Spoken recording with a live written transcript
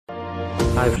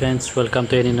Hi friends, welcome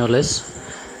to Any Knowledge.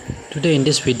 Today in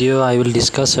this video I will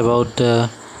discuss about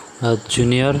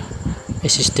junior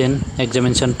assistant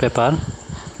examination paper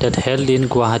that held in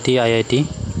Guwahati IIT.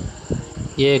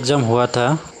 ये exam हुआ था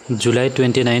जुलाई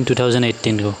 29,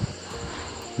 2018 को.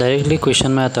 Directly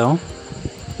question में आता हूँ.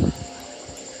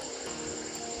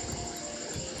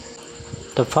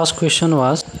 The first question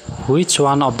was, which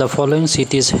one of the following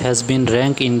cities has been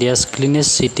ranked India's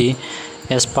cleanest city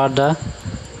as per the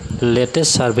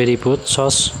latest survey report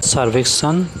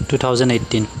Survekshan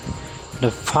 2018?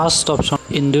 The first option,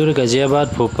 Indore,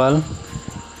 Ghaziabad, Bhopal,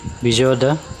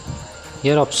 Vijayawada.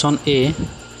 Here option A,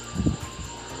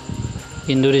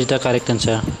 Indore is the correct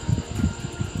answer.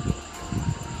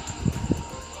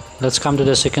 Let's come to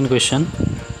the second question.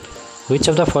 Which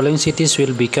of the following cities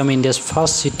will become India's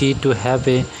first city to have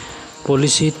a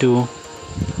policy to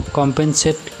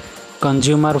compensate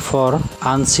consumer for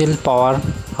unsealed power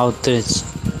outage?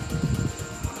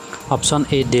 Option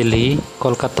A, Delhi,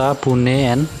 Kolkata, Pune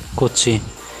and Kochi.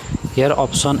 Here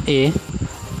option A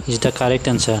is the correct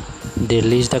answer.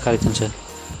 Delhi is the correct answer.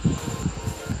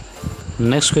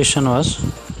 Next question was,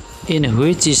 in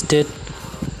which state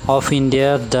of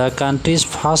India the country's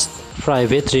first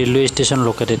private railway station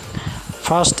located?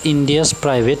 First India's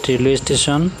private railway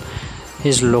station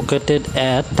is located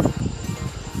at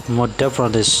Madhya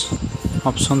Pradesh.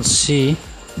 Option C,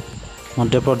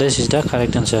 Madhya Pradesh is the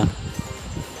correct answer.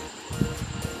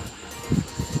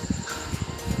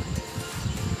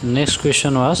 Next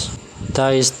question was,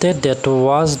 the state that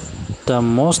was the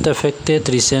most affected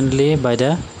recently by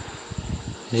the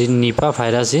Nipah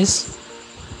virus is?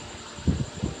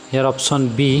 Here option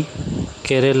B,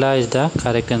 Kerala is the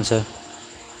correct answer.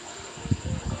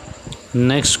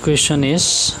 Next question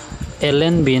is,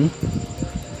 Ellen Bean,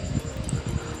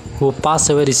 who passed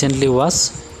away recently,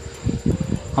 was?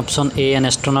 Option A, an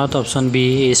astronaut. Option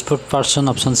B, a sport person.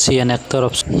 Option C, an actor.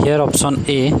 Here option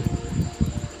A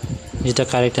is the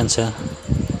correct answer.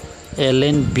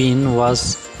 Ellen Bean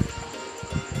was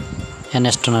an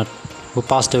astronaut who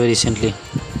passed away recently.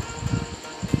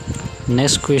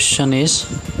 Next question is,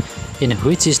 in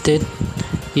which state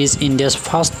is India's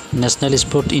first national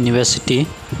sport university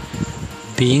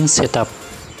being set up?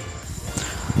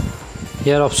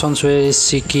 Here options were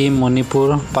Sikkim,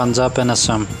 Manipur, Punjab and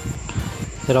Assam.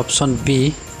 Here option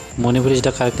B, Manipur is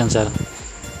the correct answer.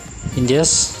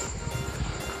 India's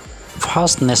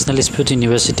first national sport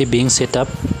university being set up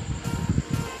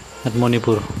at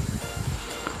Manipur.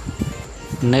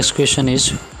 Next question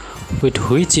is, with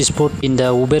which sport in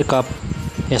the Uber Cup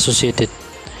associated?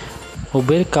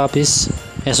 Uber Cup is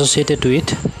associated with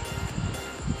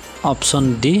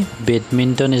option D,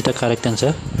 badminton is the correct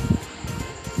answer.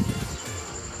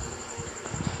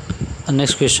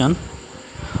 Next question,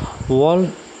 World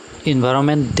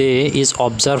Environment Day is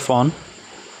observed on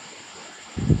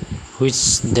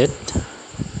which date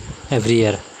every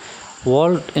year?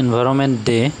 World Environment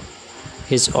Day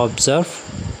is observed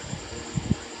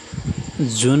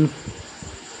June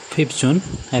 5th June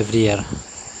every year.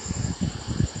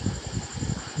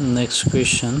 Next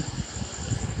question,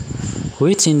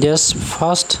 which India's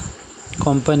first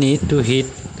company to hit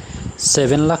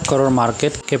 7 lakh crore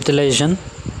market capitalization?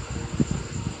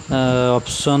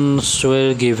 Options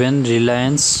were given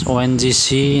Reliance,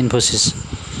 ONGC, Infosys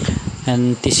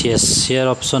and TCS. Here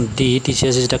option D,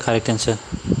 TCS is the correct answer.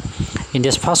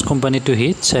 India's first company to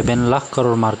hit 7 lakh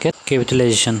crore market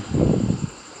capitalization.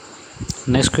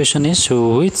 Next question is,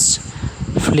 which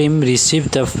film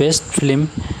received the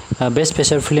Best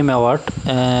Feature Film Award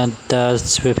at the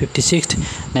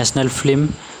 56th National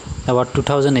Film Award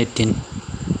 2018?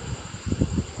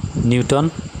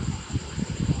 Newton,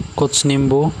 Coach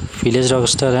Nimbu, Village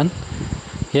Rockstar and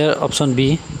here option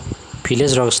B,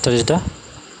 Village Rockstar is the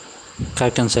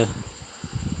correct answer.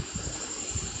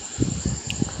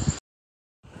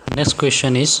 Next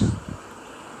question is,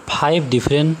 5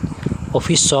 different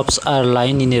office shops are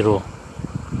lined in a row.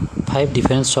 5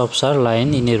 different shops are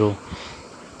lined in a row.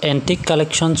 Antique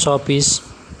collection shop is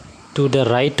to the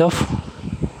right of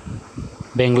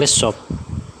Bangladesh shop.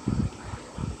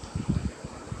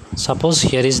 Suppose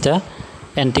here is the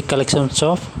antique collection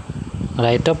shop,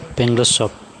 right of Bangladesh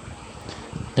shop.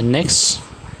 The next,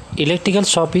 electrical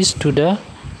shop is to the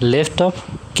left of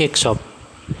cake shop.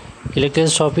 Electrical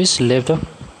shop is left of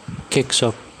cake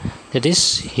shop. That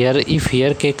is, here if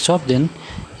here cake shop, then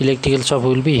electrical shop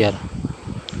will be here.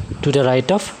 To the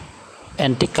right of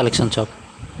antique collection shop.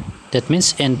 That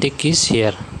means antique is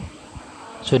here.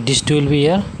 So this two will be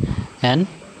here and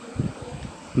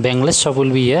Bangladesh shop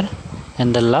will be here.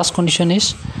 And the last condition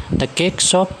is the cake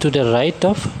shop to the right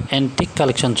of antique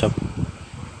collection shop.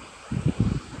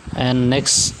 And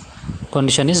next,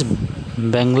 condition is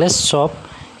Bangladesh shop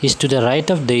is to the right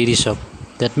of dairy shop.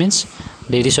 That means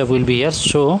dairy shop will be here.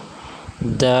 So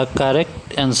the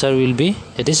correct answer will be,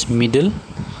 that is middle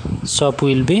shop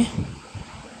will be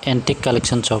antique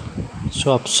collection shop.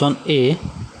 So option A,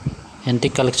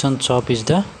 antique collection shop, is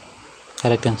the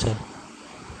correct answer.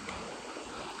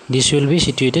 This will be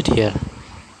situated here,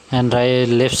 and right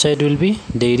left side will be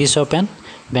dairy shop and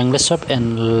Bangladesh shop,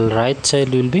 and right side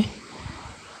will be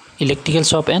electrical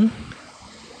shop and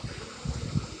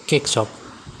cake shop.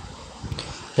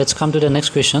 Let's come to the next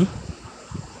question.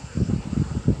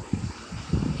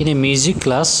 In a music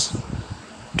class,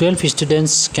 12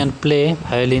 students can play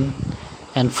violin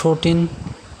and 14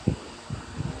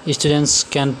 students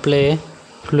can play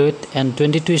flute and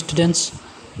 22 students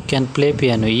can play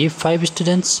piano. If 5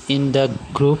 students in the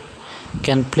group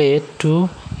can play 2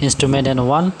 instruments and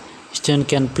 1 student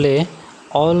can play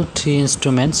all 3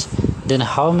 instruments, then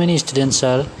how many students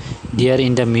are there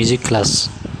in the music class?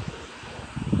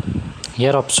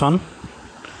 Here option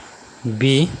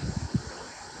B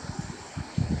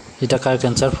is the correct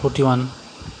answer, 41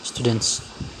 students.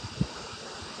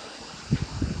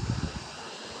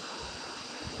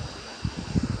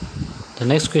 The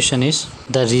next question is,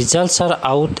 the results are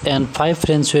out and 5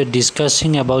 friends were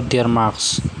discussing about their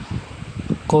marks.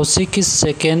 Kaushik is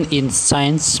second in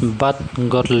science but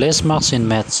got less marks in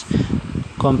maths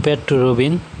compared to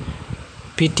Robin.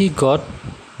 PT got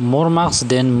more marks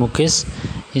than Mukesh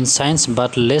in science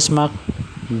but less marks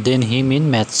than him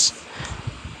in maths.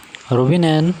 Robin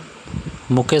and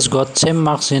Mukesh got same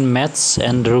marks in maths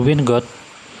and Robin got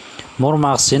more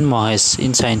marks in Mahesh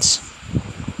in science,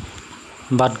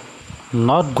 but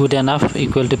not good enough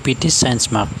equal to PT's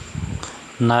science mark.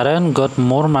 Narayan got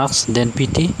more marks than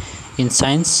PT in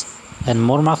science and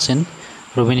more marks in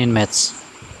Robin in maths.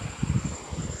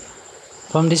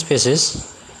 From these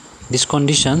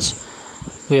conditions,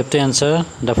 we have to answer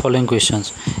the following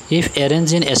questions. If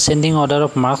arranged in ascending order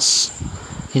of marks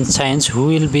in science, who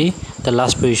will be the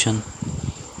last position?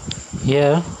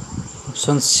 Here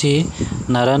option C,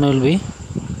 Narayan will be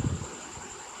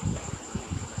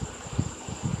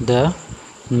the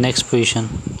next position.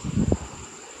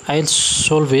 I will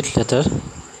solve it later.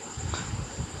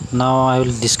 Now I will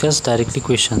discuss directly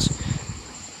questions,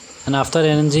 and after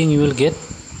arranging you will get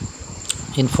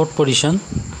in 4th position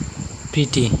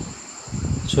PT.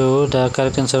 So the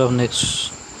correct answer of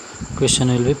next question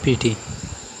will be PT.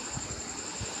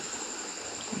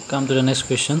 Come to the next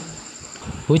question.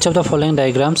 Which of the following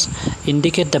diagrams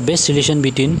indicate the best relation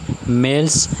between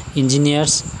males,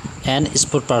 engineers and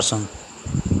sport person?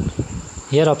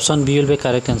 Here option B will be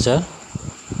correct answer.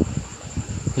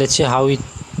 Let's see how it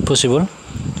possible.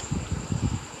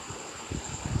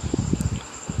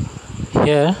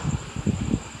 Here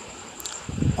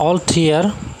all 3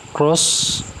 are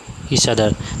cross each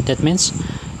other. That means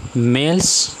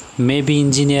males may be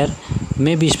engineer,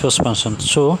 may be sports person.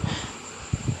 So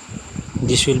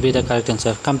this will be the correct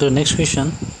answer. Come to the next question.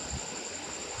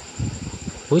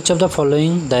 Which of the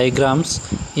following diagrams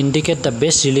indicate the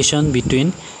best relation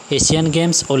between Asian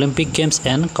Games, Olympic Games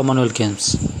and Commonwealth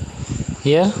Games?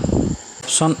 Here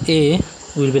option A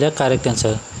will be the correct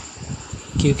answer,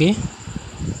 क्योंकि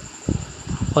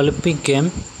Olympic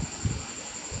game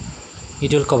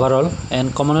it will cover all,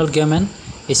 and Commonwealth Game and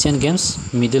Asian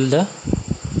Games middle the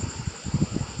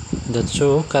that.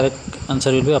 So correct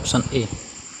answer will be option A.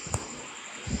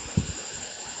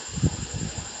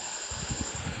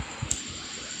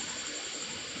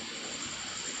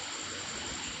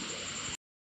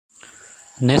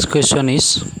 Next question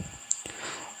is,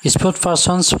 sport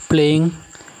persons playing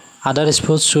other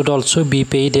sports should also be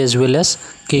paid as well as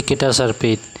cricketers are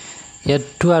paid. Here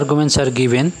 2 arguments are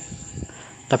given.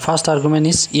 The first argument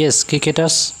is yes,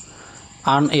 cricketers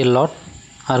earn a lot.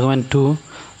 Argument 2,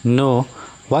 no,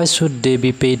 why should they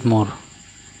be paid more?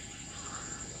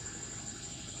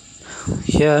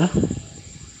 Here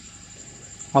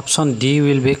option D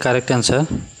will be correct answer.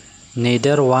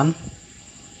 Neither 1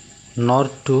 nor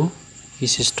 2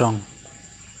 is strong.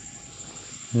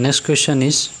 Next question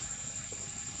is,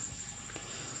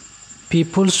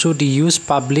 people should use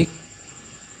public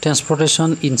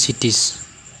transportation in cities.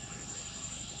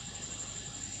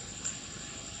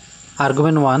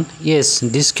 Argument 1, yes,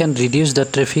 this can reduce the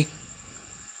traffic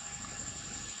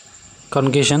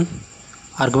congestion.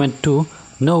 Argument 2,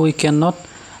 no, we cannot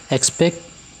expect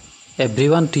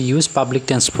everyone to use public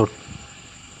transport.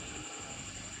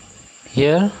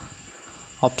 Here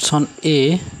option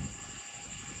A,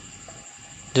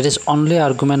 that is only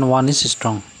argument 1 is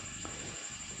strong.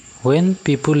 When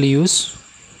people use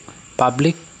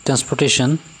public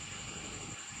transportation,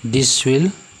 this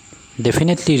will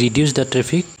definitely reduce the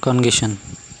traffic congestion.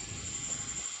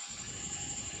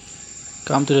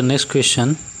 Come to the next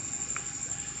question.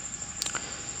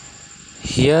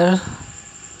 Here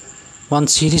one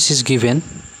series is given.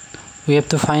 We have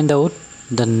to find out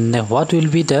what will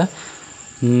be the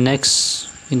next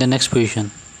in the next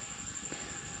position.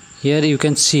 Here you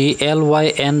can see L, Y,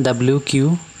 N, W,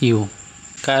 Q, U.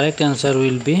 Correct answer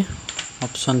will be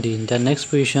option D. In the next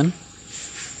position,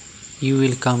 U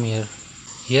will come here.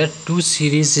 Here two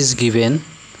series is given.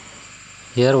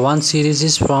 Here one series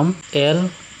is from L,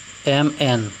 M,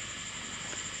 N.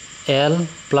 L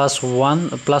plus 1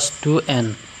 plus 2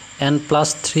 N. N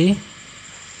plus 3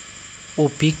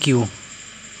 OPQ.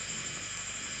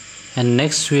 And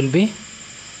next will be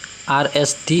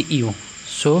RSTU.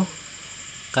 So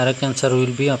correct answer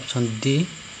will be option D,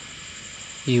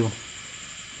 U.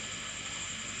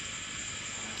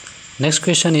 Next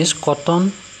question is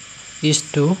cotton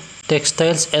is to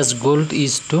textiles as gold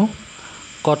is to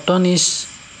cotton is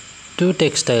to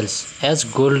textiles as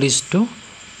gold is to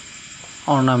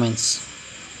ornaments.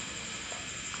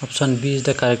 Option B is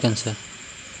the correct answer.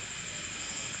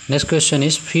 Next question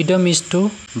is freedom is to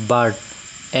bird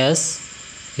as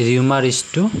rumor is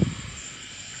to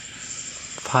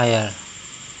fire.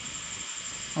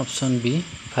 Option B,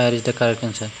 fire is the correct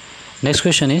answer. Next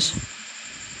question is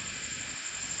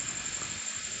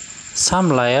some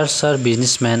liars are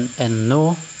businessmen and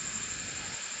no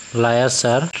liars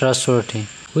are trustworthy.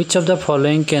 Which of the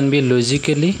following can be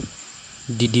logically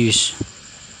deduced?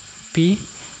 P.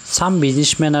 Some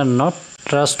businessmen are not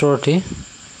trustworthy,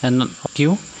 and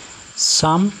Q.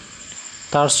 Some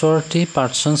trustworthy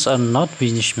persons are not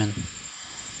businessmen.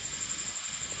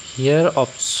 Here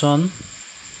option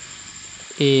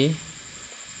A,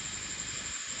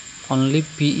 only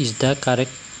P is the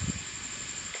correct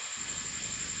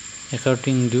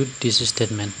according to this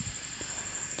statement.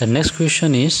 The next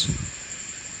question is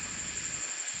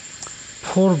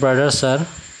four brothers are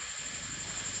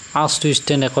asked to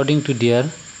stand according to their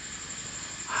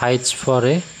heights for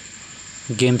a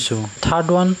game show.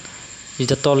 Third one is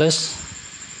the tallest.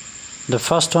 The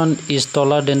first one is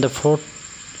taller than the fourth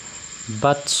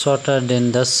but shorter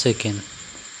than the second.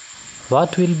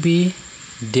 What will be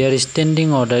their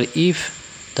standing order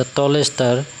if the tallest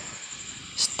star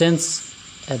stands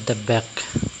at the back?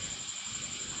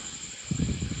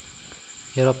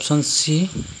 Here option C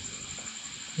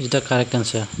is the correct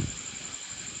answer.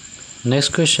 Next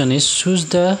question is choose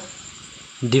the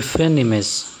different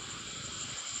image.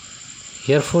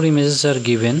 Here four images are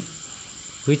given.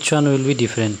 Which one will be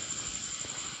different?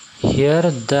 Here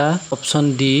the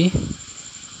option D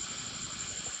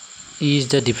is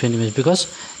the different image because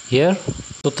here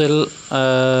total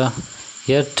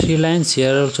here 3 lines,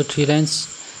 here also 3 lines,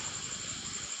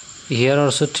 here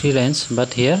also 3 lines,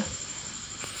 but here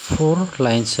 4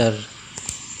 lines are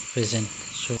present.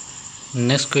 So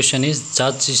next question is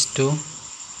judge is to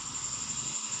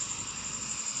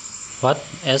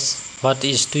what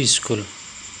is to school.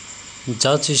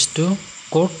 Judge is to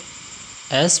court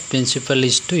as principal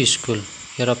is to school.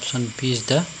 Here option B is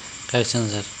the correct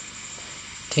answer.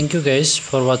 Thank you guys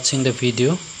for watching the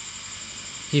video.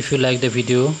 If you like the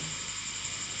video,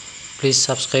 please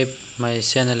subscribe my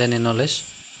channel and knowledge.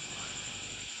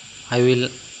 I will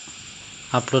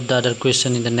upload the other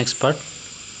question in the next part.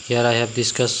 Here I have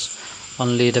discussed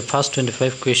only the first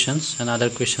 25 questions and other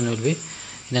question will be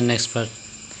in the next part.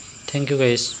 Thank you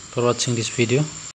guys for watching this video.